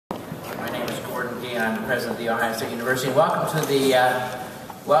Gordon Gee, and I'm the president of the Ohio State University. Welcome to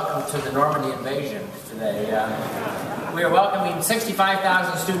the Normandy invasion today. We are welcoming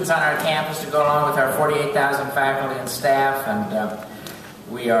 65,000 students on our campus to go along with our 48,000 faculty and staff, and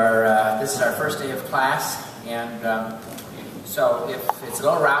this is our first day of class, and so if it's a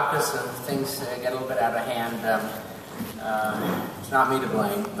little raucous and things get a little bit out of hand, it's not me to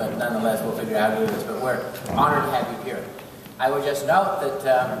blame, but nonetheless we'll figure out how to do this, but we're honored to have you here. I would just note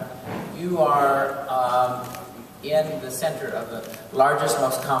that you are in the center of the largest,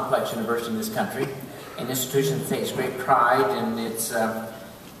 most complex university in this country, an institution that takes great pride in its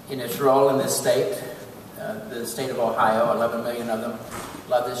role in this state. The state of Ohio, 11 million of them,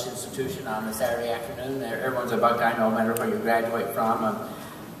 love this institution. On a Saturday afternoon, everyone's a Buckeye, no matter where you graduate from.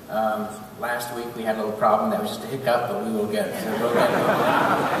 Last week we had a little problem. That was just a hiccup, but we'll get it.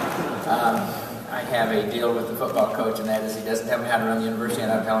 I have a deal with the football coach, and that is he doesn't tell me how to run the university, and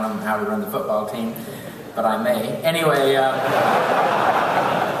I'm telling him how to run the football team, but I may. Anyway,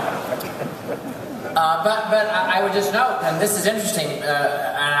 but I would just note, and this is interesting, and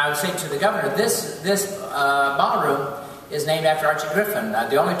I would say to the governor, this ballroom is named after Archie Griffin,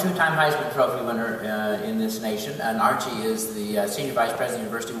 the only two-time Heisman Trophy winner in this nation. And Archie is the senior vice president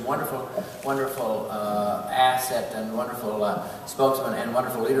of the university, wonderful asset and wonderful spokesman and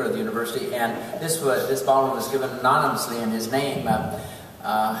wonderful leader of the university. And this ballroom was given anonymously in his name.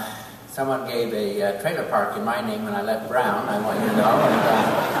 Someone gave a trailer park in my name when I left Brown, I want you to know.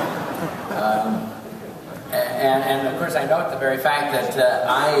 And of course I note the very fact that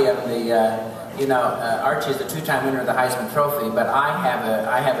I am the Archie is the two-time winner of the Heisman Trophy, but I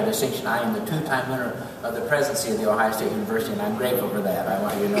have a distinction. I am the two-time winner of the presidency of the Ohio State University, and I'm grateful for that. I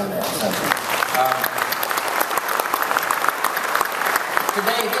want you to know that. So,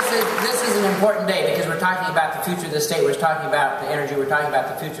 today, this is an important day because we're talking about the future of this state. We're talking about the energy. We're talking about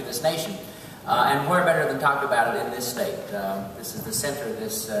the future of this nation, and where better than talk about it in this state? This is the center of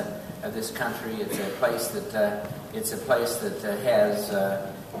this country. It's a place that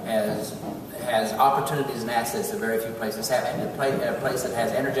has opportunities and assets that very few places have, and a place that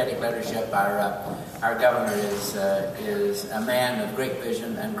has energetic leadership. Our governor is a man of great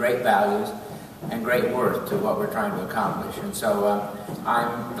vision and great values and great worth to what we're trying to accomplish. And so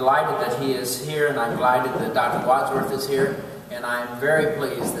I'm delighted that he is here, and I'm delighted that Dr. Wadsworth is here, and I'm very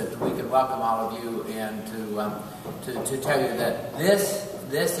pleased that we can welcome all of you and to tell you that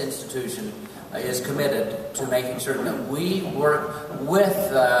this institution is committed to making certain that we work with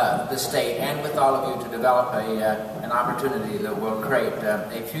the state and with all of you to develop an opportunity that will create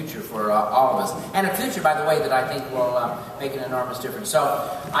a future for all of us. And a future, by the way, that I think will make an enormous difference. So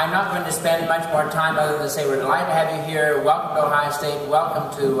I'm not going to spend much more time other than to say we're delighted to have you here. Welcome to Ohio State. Welcome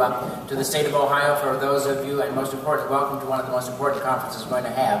to the state of Ohio for those of you, and most important, welcome to one of the most important conferences we're going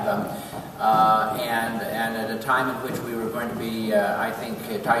to have. And at a time in which we were going to be, I think,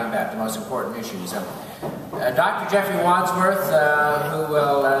 talking about the most important issues. Dr. Jeffrey Wadsworth, who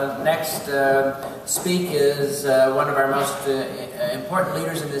will next speak, is one of our most important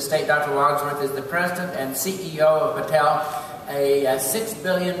leaders in this state. Dr. Wadsworth is the president and CEO of Battelle, a $6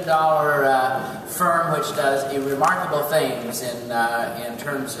 billion firm which does remarkable things in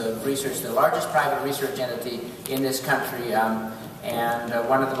terms of research, the largest private research entity in this country. And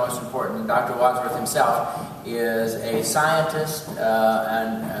one of the most important, Dr. Wadsworth himself, is a scientist,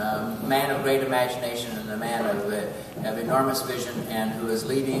 and a man of great imagination, and a man of enormous vision, and who is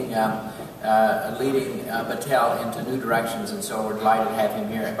leading Battelle into new directions. And so we're delighted to have him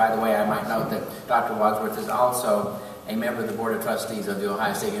here. And by the way, I might note that Dr. Wadsworth is also a member of the Board of Trustees of the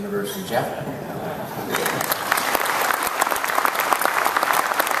Ohio State University. Jeff?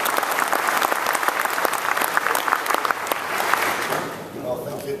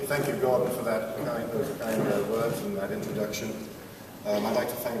 Thank you, Gordon, for that kind words and that introduction. I'd like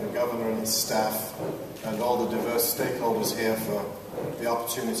to thank the governor and his staff and all the diverse stakeholders here for the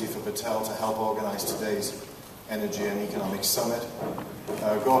opportunity for Battelle to help organize today's Energy and Economic Summit.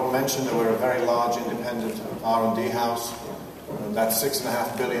 Gordon mentioned that we're a very large independent R&D house, and that's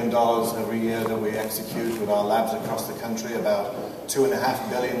 $6.5 billion every year that we execute with our labs across the country. About $2.5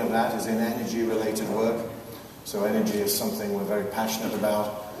 billion of that is in energy-related work. So energy is something we're very passionate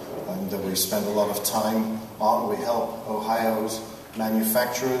about, and that we spend a lot of time on. We help Ohio's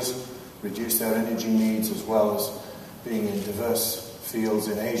manufacturers reduce their energy needs, as well as being in diverse fields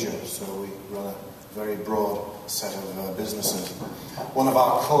in Asia. So we run a very broad set of businesses. One of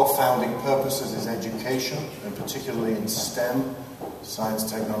our core founding purposes is education, and particularly in STEM, science,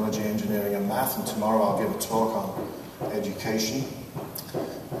 technology, engineering, and math. And tomorrow I'll give a talk on education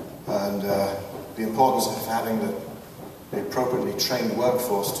and the importance of having the the appropriately trained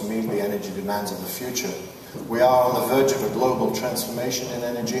workforce to meet the energy demands of the future. We are on the verge of a global transformation in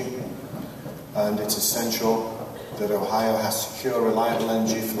energy, and it's essential that Ohio has secure, reliable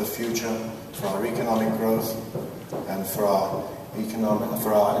energy for the future, for our economic growth, and for our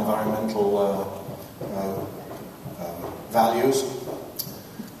environmental values.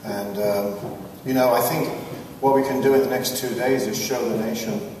 And you know, I think what we can do in the next 2 days is show the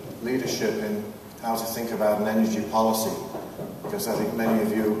nation leadership in how to think about an energy policy, because I think many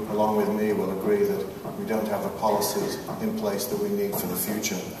of you, along with me, will agree that we don't have the policies in place that we need for the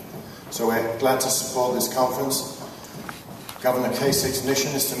future. So we're glad to support this conference. Governor Kasich's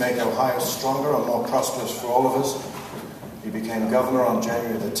mission is to make Ohio stronger and more prosperous for all of us. He became governor on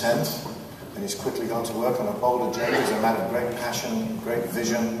January the 10th, and he's quickly gone to work on a bold agenda. He's a man of great passion, great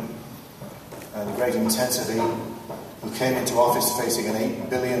vision, and great intensity. He came into office facing an $8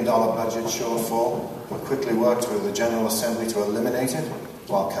 billion budget shortfall, but quickly worked with the General Assembly to eliminate it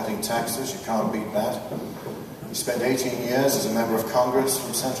while cutting taxes. You can't beat that. He spent 18 years as a member of Congress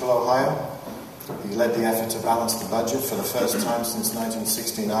from Central Ohio. He led the effort to balance the budget for the first time since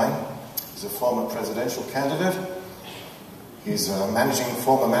 1969. He's a former presidential candidate. He's a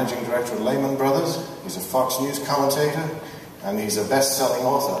former managing director of Lehman Brothers. He's a Fox News commentator, and he's a best-selling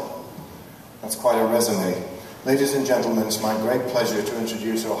author. That's quite a resume. Ladies and gentlemen, it's my great pleasure to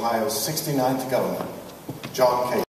introduce Ohio's 69th governor, John Kasich.